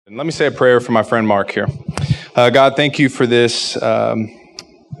Let me say a prayer for my friend Mark here. God, thank you for this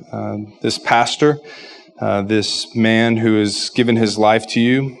this pastor, this man who has given his life to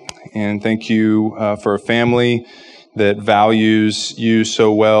you. And thank you for a family that values you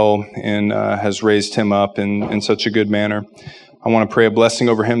so well and has raised him up in such a good manner. I want to pray a blessing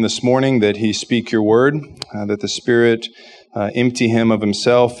over him this morning, that he speak your word, that the Spirit empty him of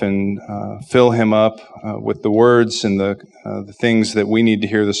himself and fill him up with the words and the things that we need to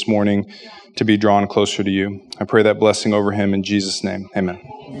hear this morning to be drawn closer to you. I pray that blessing over him in Jesus' name. Amen.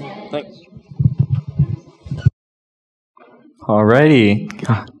 Thanks. Alrighty.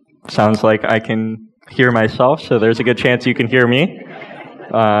 Sounds like I can hear myself, so there's a good chance you can hear me.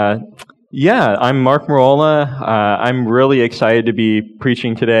 I'm Mark Merola. I'm really excited to be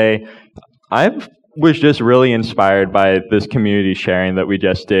preaching today. I was just really inspired by this community sharing that we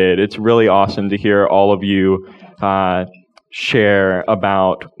just did. It's really awesome to hear all of you share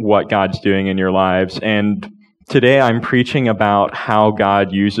about what God's doing in your lives. And today I'm preaching about how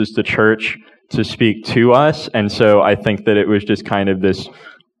God uses the church to speak to us. And so I think that it was just kind of this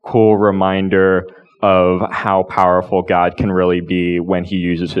cool reminder of how powerful God can really be when he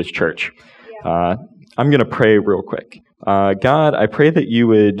uses his church. I'm going to pray real quick. God, I pray that you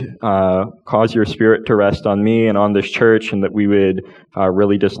would cause your Spirit to rest on me and on this church, and that we would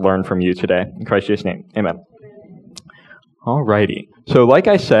really just learn from you today. In Christ Jesus' name, amen. Alrighty. So like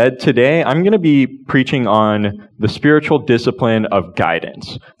I said, today I'm going to be preaching on the spiritual discipline of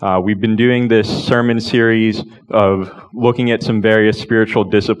guidance. We've been doing this sermon series of looking at some various spiritual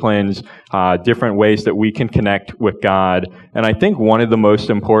disciplines, different ways that we can connect with God. And I think one of the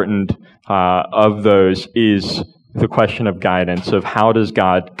most important of those is the question of guidance, of how does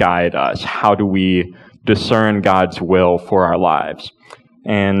God guide us? How do we discern God's will for our lives?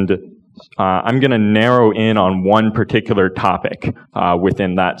 And I'm going to narrow in on one particular topic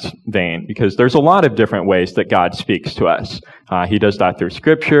within that vein, because there's a lot of different ways that God speaks to us. He does that through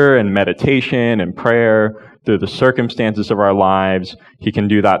scripture and meditation and prayer, through the circumstances of our lives. He can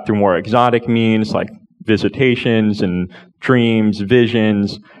do that through more exotic means like visitations and dreams,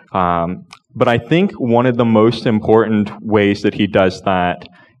 visions. But I think one of the most important ways that he does that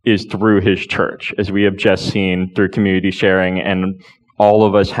is through his church, as we have just seen through community sharing, and all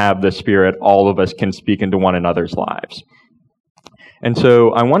of us have the Spirit, all of us can speak into one another's lives. And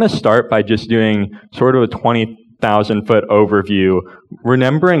so I want to start by just doing sort of a 20,000-foot overview,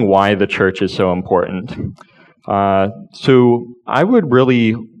 remembering why the church is so important. So I would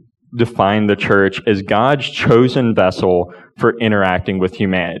really define the church as God's chosen vessel for interacting with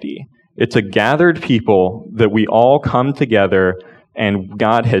humanity. It's a gathered people that we all come together, and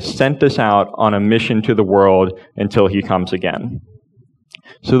God has sent us out on a mission to the world until he comes again.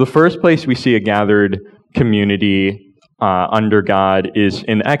 So the first place we see a gathered community under God is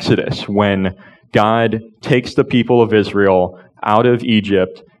in Exodus, when God takes the people of Israel out of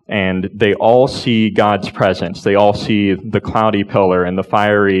Egypt, and they all see God's presence. They all see the cloudy pillar and the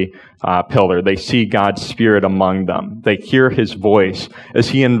fiery pillar. They see God's Spirit among them. They hear his voice as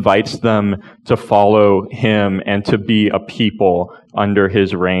he invites them to follow him and to be a people under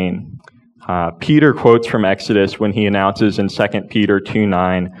his reign. Peter quotes from Exodus when he announces in 2 Peter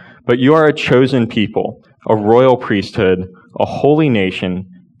 2:9, "But you are a chosen people, a royal priesthood, a holy nation,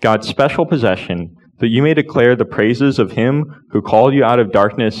 God's special possession, that you may declare the praises of him who called you out of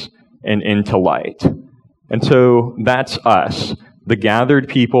darkness and into light." And so that's us, the gathered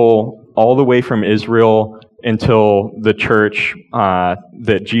people, all the way from Israel until the church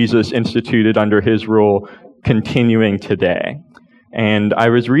that Jesus instituted under his rule, continuing today. And I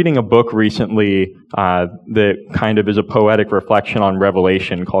was reading a book recently that kind of is a poetic reflection on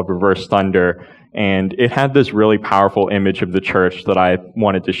Revelation called Reverse Thunder, and it had this really powerful image of the church that I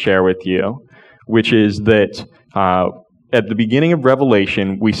wanted to share with you, which is that at the beginning of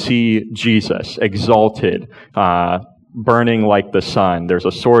Revelation, we see Jesus exalted, burning like the sun. There's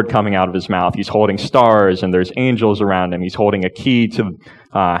a sword coming out of his mouth. He's holding stars, and there's angels around him. He's holding a key to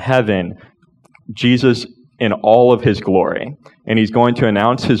heaven. Jesus in all of his glory. And he's going to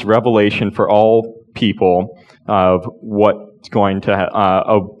announce his revelation for all people of what's going to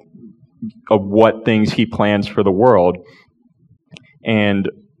of what things he plans for the world. And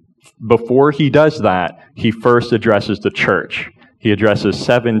before he does that, he first addresses the church. He addresses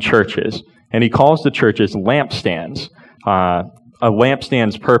 7 churches, and he calls the churches lampstands. A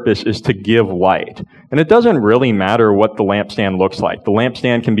lampstand's purpose is to give light. And it doesn't really matter what the lampstand looks like. The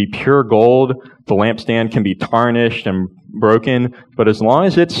lampstand can be pure gold, the lampstand can be tarnished and broken, but as long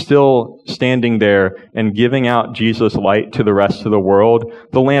as it's still standing there and giving out Jesus' light to the rest of the world,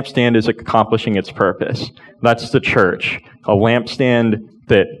 the lampstand is accomplishing its purpose. That's the church. A lampstand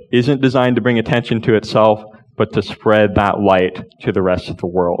that isn't designed to bring attention to itself, but to spread that light to the rest of the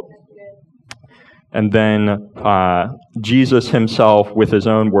world. And then Jesus himself, with his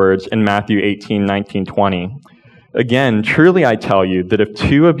own words in Matthew 18, 19, 20. Again, truly I tell you that if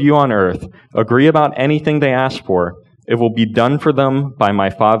two of you on earth agree about anything they ask for, it will be done for them by my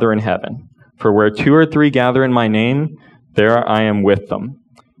Father in heaven. For where two or three gather in my name, there I am with them.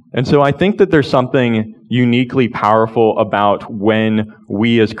 And so I think that there's something uniquely powerful about when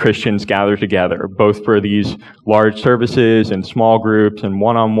we as Christians gather together, both for these large services and small groups and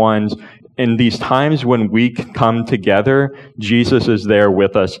one-on-ones. In these times when we come together, Jesus is there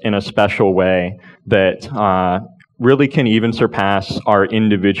with us in a special way that really can even surpass our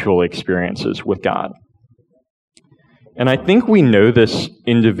individual experiences with God. And I think we know this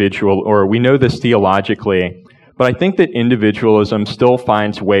we know this theologically, but I think that individualism still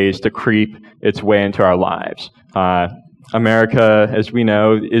finds ways to creep its way into our lives. America, as we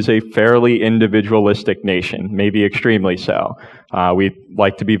know, is a fairly individualistic nation, maybe extremely so. We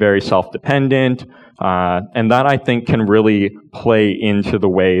like to be very self-dependent, and that I think can really play into the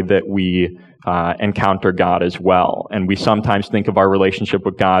way that we encounter God as well. And we sometimes think of our relationship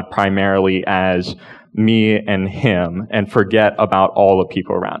with God primarily as me and him, and forget about all the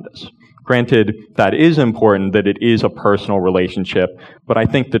people around us. Granted, that is important, that it is a personal relationship, but I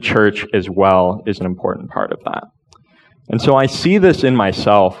think the church as well is an important part of that. And so I see this in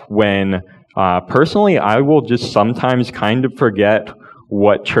myself when, personally, I will just sometimes kind of forget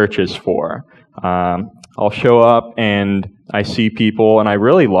what church is for. I'll show up and I see people, and I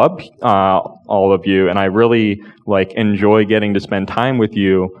really love all of you, and I really enjoy getting to spend time with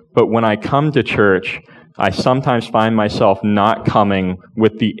you. But when I come to church, I sometimes find myself not coming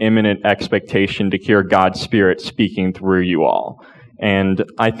with the imminent expectation to hear God's Spirit speaking through you all. And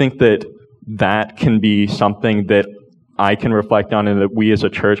I think that that can be something that I can reflect on, and that we as a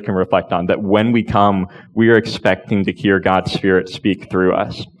church can reflect on, that when we come, we are expecting to hear God's Spirit speak through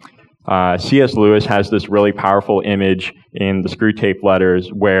us. C.S. Lewis has this really powerful image in the Screw Tape Letters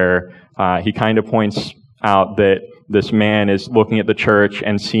where he kind of points out that this man is looking at the church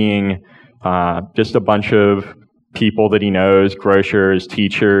and seeing just a bunch of people that he knows, grocers,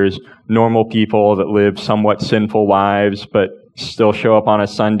 teachers, normal people that live somewhat sinful lives, but still show up on a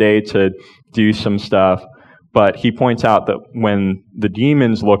Sunday to do some stuff. But he points out that when the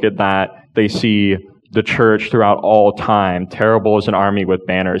demons look at that, they see the church throughout all time, terrible as an army with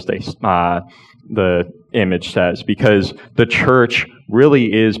banners, the image says, because the church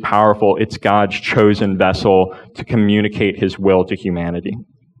really is powerful. It's God's chosen vessel to communicate his will to humanity.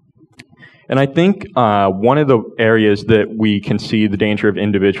 And I think one of the areas that we can see the danger of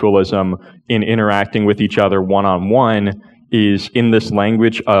individualism in interacting with each other one-on-one is in this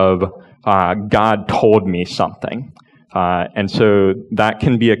language of God told me something. And so that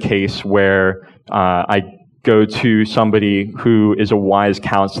can be a case where I go to somebody who is a wise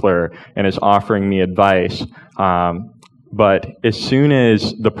counselor and is offering me advice. But as soon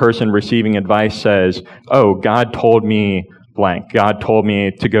as the person receiving advice says, oh, God told me blank, God told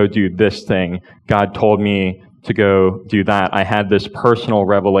me to go do this thing, God told me to go do that, I had this personal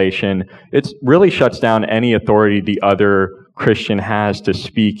revelation, it really shuts down any authority the other Christian has to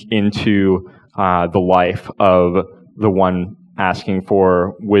speak into the life of the one asking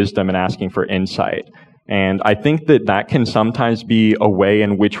for wisdom and asking for insight. And I think that that can sometimes be a way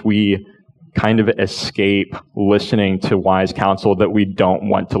in which we kind of escape listening to wise counsel that we don't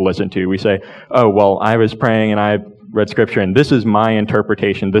want to listen to. We say, oh, well, I was praying and I read scripture and this is my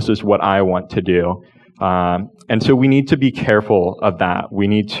interpretation, this is what I want to do. And so we need to be careful of that. We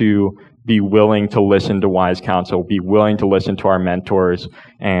need to be willing to listen to wise counsel, be willing to listen to our mentors,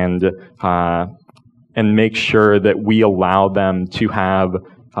 and make sure that we allow them to have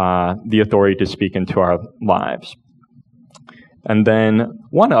the authority to speak into our lives. And then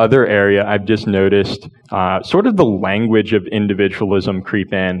one other area I've just noticed, sort of the language of individualism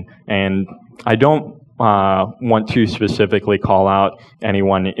creep in, and I don't want to specifically call out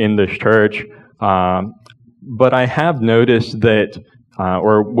anyone in this church, but I have noticed that,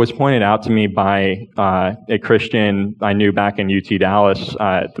 or was pointed out to me by a Christian I knew back in UT Dallas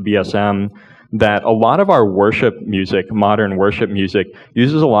at the BSM, that a lot of our worship music, modern worship music,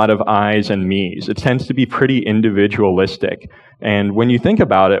 uses a lot of I's and me's. It tends to be pretty individualistic. And when you think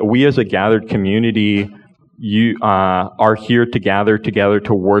about it, we as a gathered community are here to gather together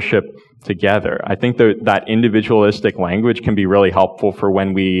to worship together. I think that individualistic language can be really helpful for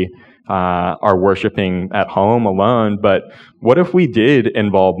when we are worshiping at home alone. But what if we did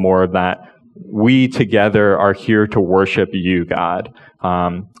involve more of that? We together are here to worship you, God.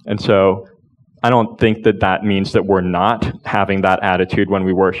 And so I don't think that means that we're not having that attitude when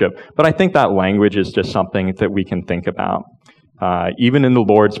we worship, but I think that language is just something that we can think about. Even in the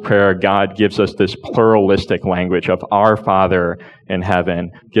Lord's Prayer, God gives us this pluralistic language of our Father in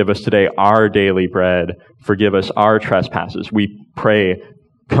heaven. Give us today our daily bread. Forgive us our trespasses. We pray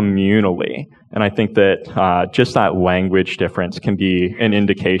communally. And I think that just that language difference can be an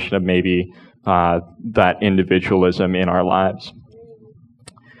indication of maybe that individualism in our lives.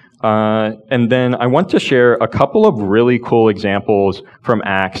 And then I want to share a couple of really cool examples from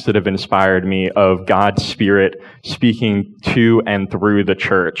Acts that have inspired me of God's Spirit speaking to and through the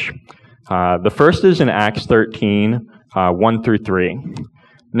church. The first is in Acts 13, 1 through 3.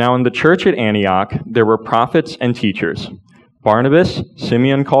 Now in the church at Antioch, there were prophets and teachers: Barnabas,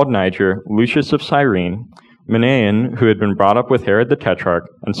 Simeon called Niger, Lucius of Cyrene, Manaen, who had been brought up with Herod the Tetrarch,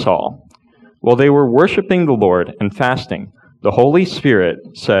 and Saul. While they were worshiping the Lord and fasting, the Holy Spirit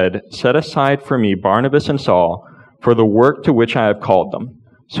said, "Set aside for me Barnabas and Saul for the work to which I have called them."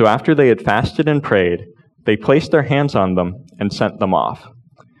 So after they had fasted and prayed, they placed their hands on them and sent them off.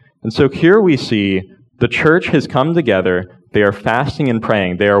 And so here we see the church has come together. They are fasting and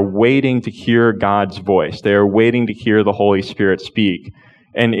praying. They are waiting to hear God's voice. They are waiting to hear the Holy Spirit speak.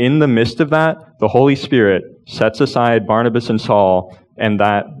 And in the midst of that, the Holy Spirit sets aside Barnabas and Saul, and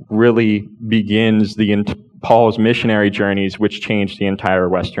that really begins Paul's missionary journeys, which changed the entire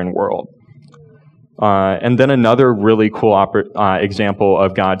Western world. And then another really cool example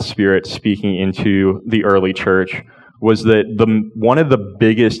of God's Spirit speaking into the early church was that one of the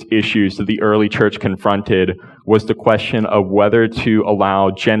biggest issues that the early church confronted was the question of whether to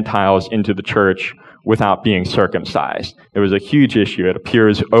allow Gentiles into the church without being circumcised. It was a huge issue. It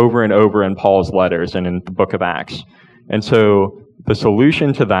appears over and over in Paul's letters and in the book of Acts. And so the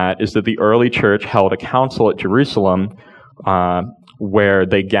solution to that is that the early church held a council at Jerusalem where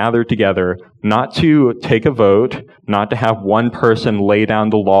they gathered together not to take a vote, not to have one person lay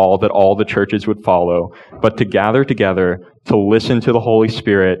down the law that all the churches would follow, but to gather together to listen to the Holy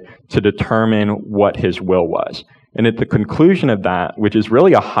Spirit to determine what his will was. And at the conclusion of that, which is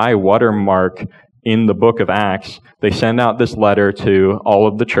really a high watermark in the book of Acts, they send out this letter to all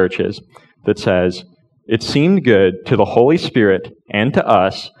of the churches that says, "It seemed good to the Holy Spirit and to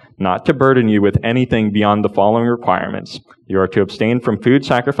us not to burden you with anything beyond the following requirements. You are to abstain from food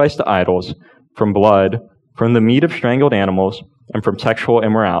sacrificed to idols, from blood, from the meat of strangled animals, and from sexual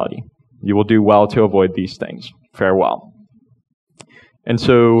immorality. You will do well to avoid these things. Farewell." And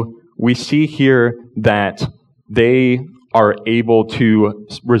so we see here that they are able to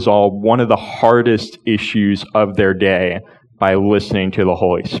resolve one of the hardest issues of their day by listening to the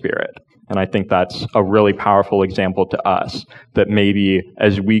Holy Spirit. And I think that's a really powerful example to us, that maybe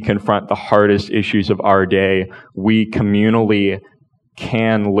as we confront the hardest issues of our day, we communally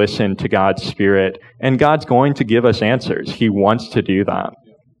can listen to God's Spirit, and God's going to give us answers. He wants to do that.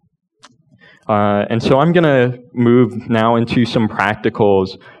 And so I'm going to move now into some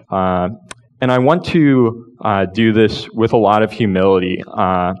practicals, and I want to do this with a lot of humility.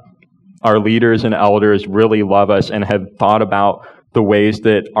 Our leaders and elders really love us and have thought about the ways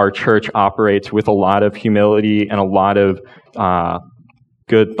that our church operates with a lot of humility and a lot of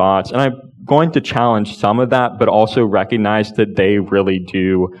good thoughts. And I'm going to challenge some of that, but also recognize that they really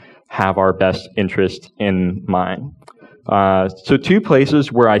do have our best interest in mind. So two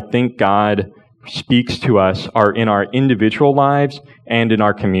places where I think God speaks to us are in our individual lives and in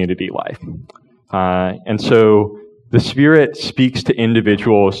our community life. And so the Spirit speaks to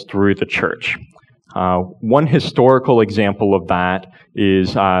individuals through the church. One historical example of that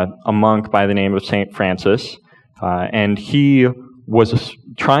is a monk by the name of St. Francis, and he was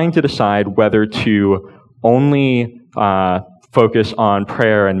trying to decide whether to only focus on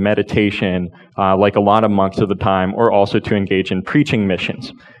prayer and meditation, like a lot of monks of the time, or also to engage in preaching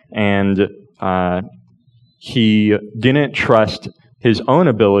missions. And he didn't trust his own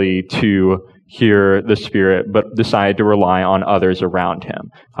ability to hear the Spirit, but decided to rely on others around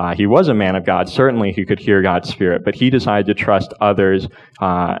him. He was a man of God. Certainly he could hear God's Spirit, but he decided to trust others,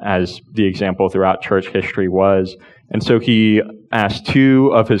 as the example throughout church history was. And so he asked two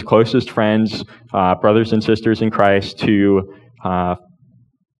of his closest friends, brothers and sisters in Christ, to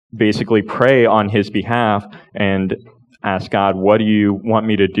basically pray on his behalf and ask God, "What do you want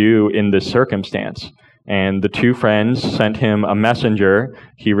me to do in this circumstance?" And the two friends sent him a messenger.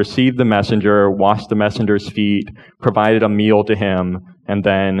 He received the messenger, washed the messenger's feet, provided a meal to him, and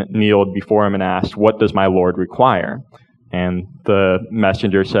then kneeled before him and asked, "What does my Lord require?" And the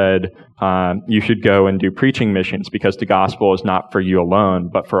messenger said, "You should go and do preaching missions, because the gospel is not for you alone,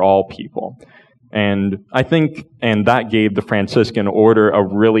 but for all people." And I think, and that gave the Franciscan order a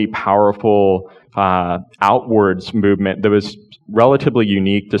really powerful outwards movement that was relatively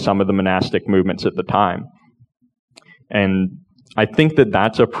unique to some of the monastic movements at the time. And I think that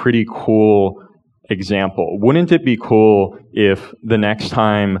that's a pretty cool example. Wouldn't it be cool if the next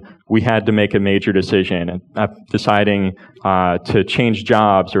time we had to make a major decision, deciding to change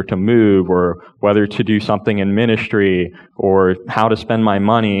jobs or to move or whether to do something in ministry or how to spend my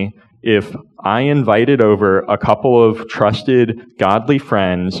money, if I invited over a couple of trusted, godly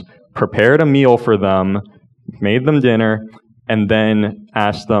friends, prepared a meal for them, made them dinner, and then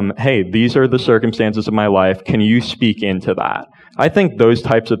asked them, hey, these are the circumstances of my life, can you speak into that? I think those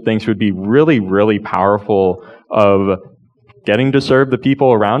types of things would be really, really powerful of getting to serve the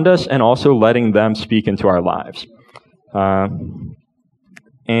people around us and also letting them speak into our lives.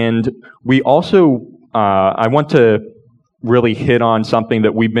 And we also, I want to really hit on something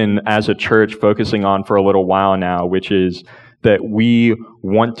that we've been, as a church, focusing on for a little while now, which is that we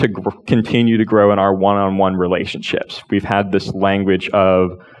want to continue to grow in our one-on-one relationships. We've had this language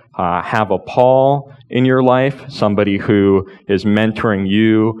of have a Paul in your life, somebody who is mentoring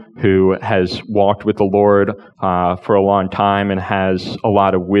you, who has walked with the Lord for a long time and has a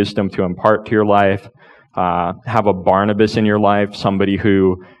lot of wisdom to impart to your life. Have a Barnabas in your life, somebody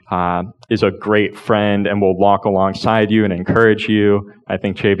who is a great friend and will walk alongside you and encourage you. I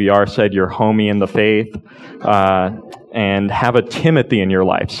think JVR said your homie in the faith. And have a Timothy in your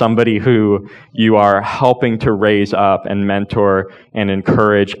life, somebody who you are helping to raise up and mentor and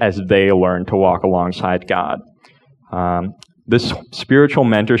encourage as they learn to walk alongside God. This spiritual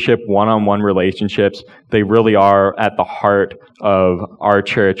mentorship, one-on-one relationships, they really are at the heart of our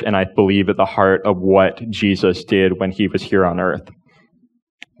church, and I believe at the heart of what Jesus did when he was here on earth.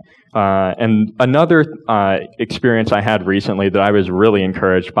 And another experience I had recently that I was really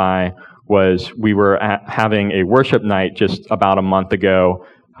encouraged by was we were having a worship night just about a month ago,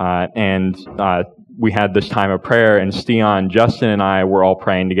 and we had this time of prayer, and Stian, Justin, and I were all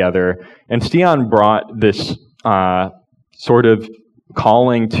praying together, and Stian brought this sort of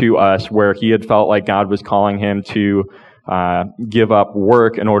calling to us where he had felt like God was calling him to give up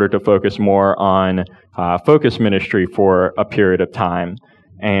work in order to focus more on focus ministry for a period of time.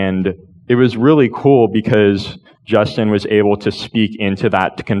 And it was really cool because Justin was able to speak into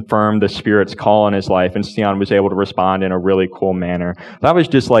that to confirm the Spirit's call in his life, and Stian was able to respond in a really cool manner. That was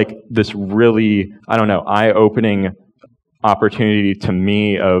just like this really, eye-opening opportunity to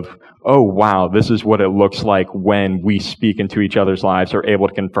me of, oh, wow, this is what it looks like when we speak into each other's lives, or able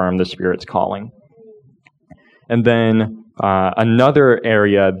to confirm the Spirit's calling. And then another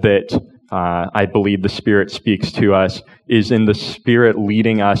area that I believe the Spirit speaks to us is in the Spirit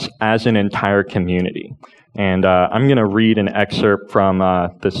leading us as an entire community. And I'm going to read an excerpt from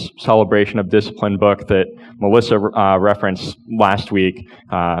this Celebration of Discipline book that Melissa referenced last week.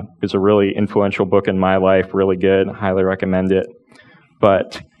 It's a really influential book in my life, really good, highly recommend it.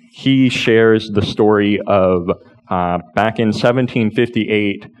 But he shares the story of back in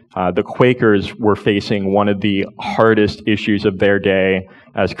 1758, the Quakers were facing one of the hardest issues of their day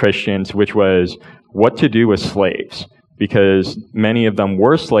as Christians, which was what to do with slaves, because many of them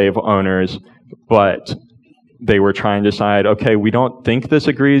were slave owners, but they were trying to decide, okay, we don't think this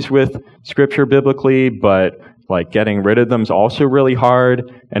agrees with Scripture biblically, but like getting rid of them is also really hard.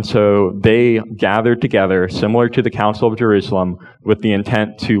 And so they gathered together, similar to the Council of Jerusalem, with the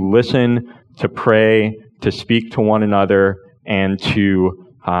intent to listen, to pray, to speak to one another, and to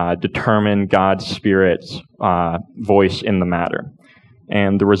determine God's Spirit's voice in the matter.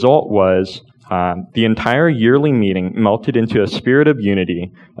 And the result was the entire yearly meeting melted into a spirit of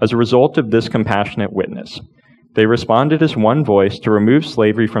unity as a result of this compassionate witness. They responded as one voice to remove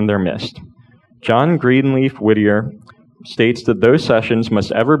slavery from their midst. John Greenleaf Whittier states that those sessions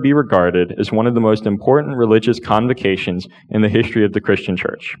must ever be regarded as one of the most important religious convocations in the history of the Christian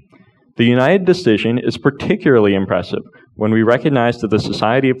Church. The united decision is particularly impressive when we recognize that the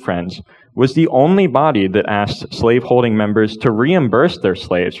Society of Friends was the only body that asked slaveholding members to reimburse their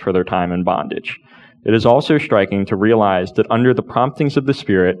slaves for their time in bondage. It is also striking to realize that under the promptings of the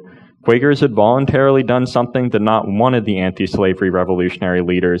Spirit, Quakers had voluntarily done something that not one of the anti-slavery revolutionary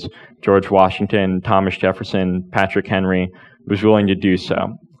leaders, George Washington, Thomas Jefferson, Patrick Henry, was willing to do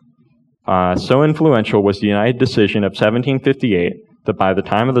so. So influential was the united decision of 1758 that by the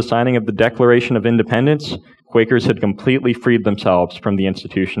time of the signing of the Declaration of Independence, Quakers had completely freed themselves from the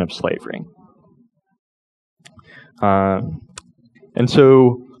institution of slavery. And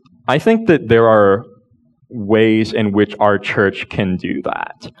so I think that there are ways in which our church can do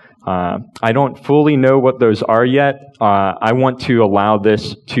that. I don't fully know what those are yet. I want to allow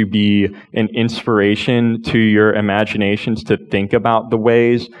this to be an inspiration to your imaginations to think about the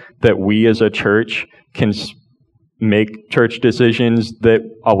ways that we as a church can make church decisions that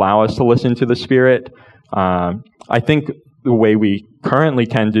allow us to listen to the Spirit. I think the way we currently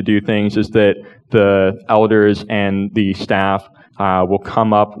tend to do things is that the elders and the staff will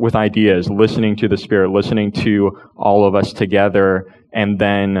come up with ideas, listening to the Spirit, listening to all of us together, and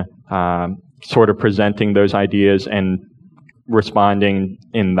then sort of presenting those ideas and responding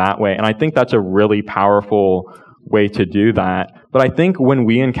in that way. And I think that's a really powerful way to do that. But I think when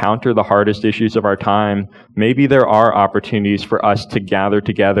we encounter the hardest issues of our time, maybe there are opportunities for us to gather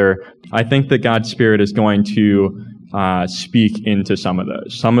together. I think that God's Spirit is going to speak into some of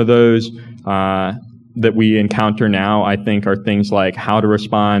those. Some of those that we encounter now, I think, are things like how to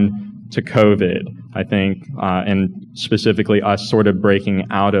respond to COVID, I think, and specifically us sort of breaking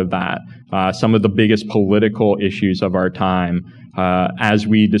out of that. Some of the biggest political issues of our time, as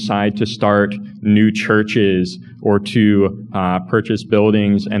we decide to start new churches or to purchase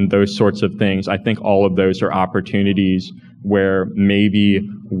buildings and those sorts of things. I think all of those are opportunities where maybe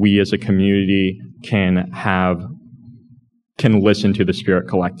we as a community can listen to the Spirit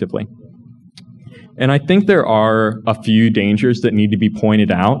collectively. And I think there are a few dangers that need to be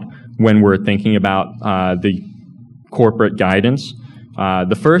pointed out when we're thinking about the corporate guidance.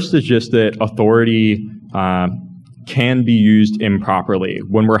 The first is just that authority can be used improperly.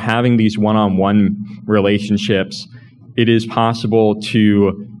 When we're having these one-on-one relationships, it is possible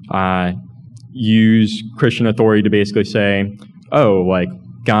to use Christian authority to basically say, oh, like,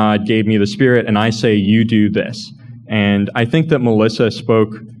 God gave me the Spirit, and I say you do this. And I think that Melissa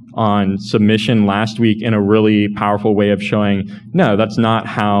spoke on submission last week in a really powerful way of showing, no, that's not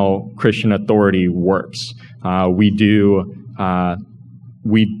how Christian authority works.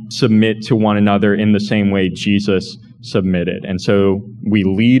 We submit to one another in the same way Jesus submitted. And so we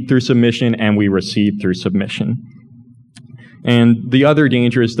lead through submission and we receive through submission. And the other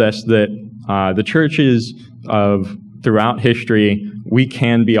danger is this, that the churches of throughout history, we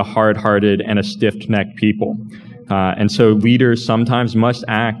can be a hard-hearted and a stiff-necked people. And so leaders sometimes must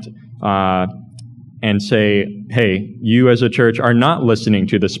act and say, hey, you as a church are not listening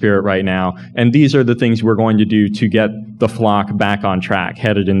to the Spirit right now, and these are the things we're going to do to get the flock back on track,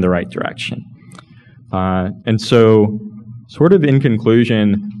 headed in the right direction. And so, sort of in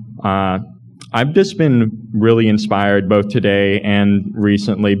conclusion, I've just been really inspired both today and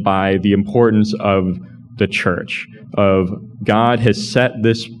recently by the importance of the church, of God has set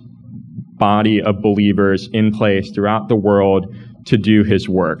this body of believers in place throughout the world to do his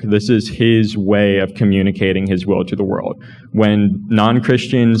work. This is his way of communicating his will to the world. When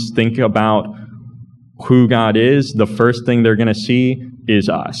non-Christians think about who God is, the first thing they're going to see is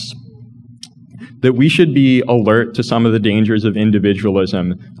us. That we should be alert to some of the dangers of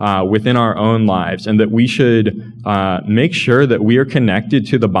individualism within our own lives, and that we should make sure that we are connected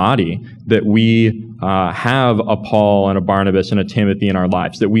to the body, that we have a Paul and a Barnabas and a Timothy in our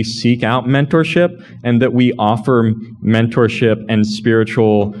lives, that we seek out mentorship, and that we offer mentorship and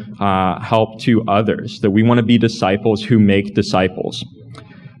spiritual help to others, that we want to be disciples who make disciples.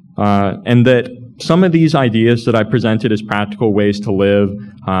 And that some of these ideas that I presented as practical ways to live,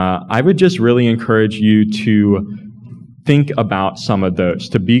 I would just really encourage you to think about some of those,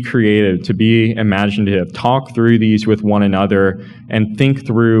 to be creative, to be imaginative, talk through these with one another, and think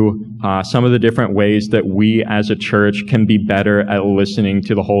through some of the different ways that we as a church can be better at listening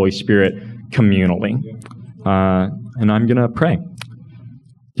to the Holy Spirit communally. And I'm going to pray.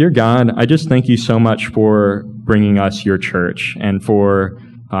 Dear God, I just thank you so much for bringing us your church and for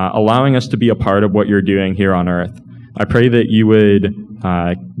allowing us to be a part of what you're doing here on earth. I pray that you would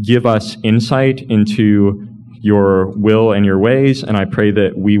give us insight into your will and your ways, and I pray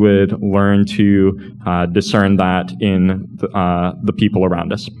that we would learn to discern that in the people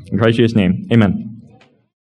around us. In Christ Jesus' name, amen.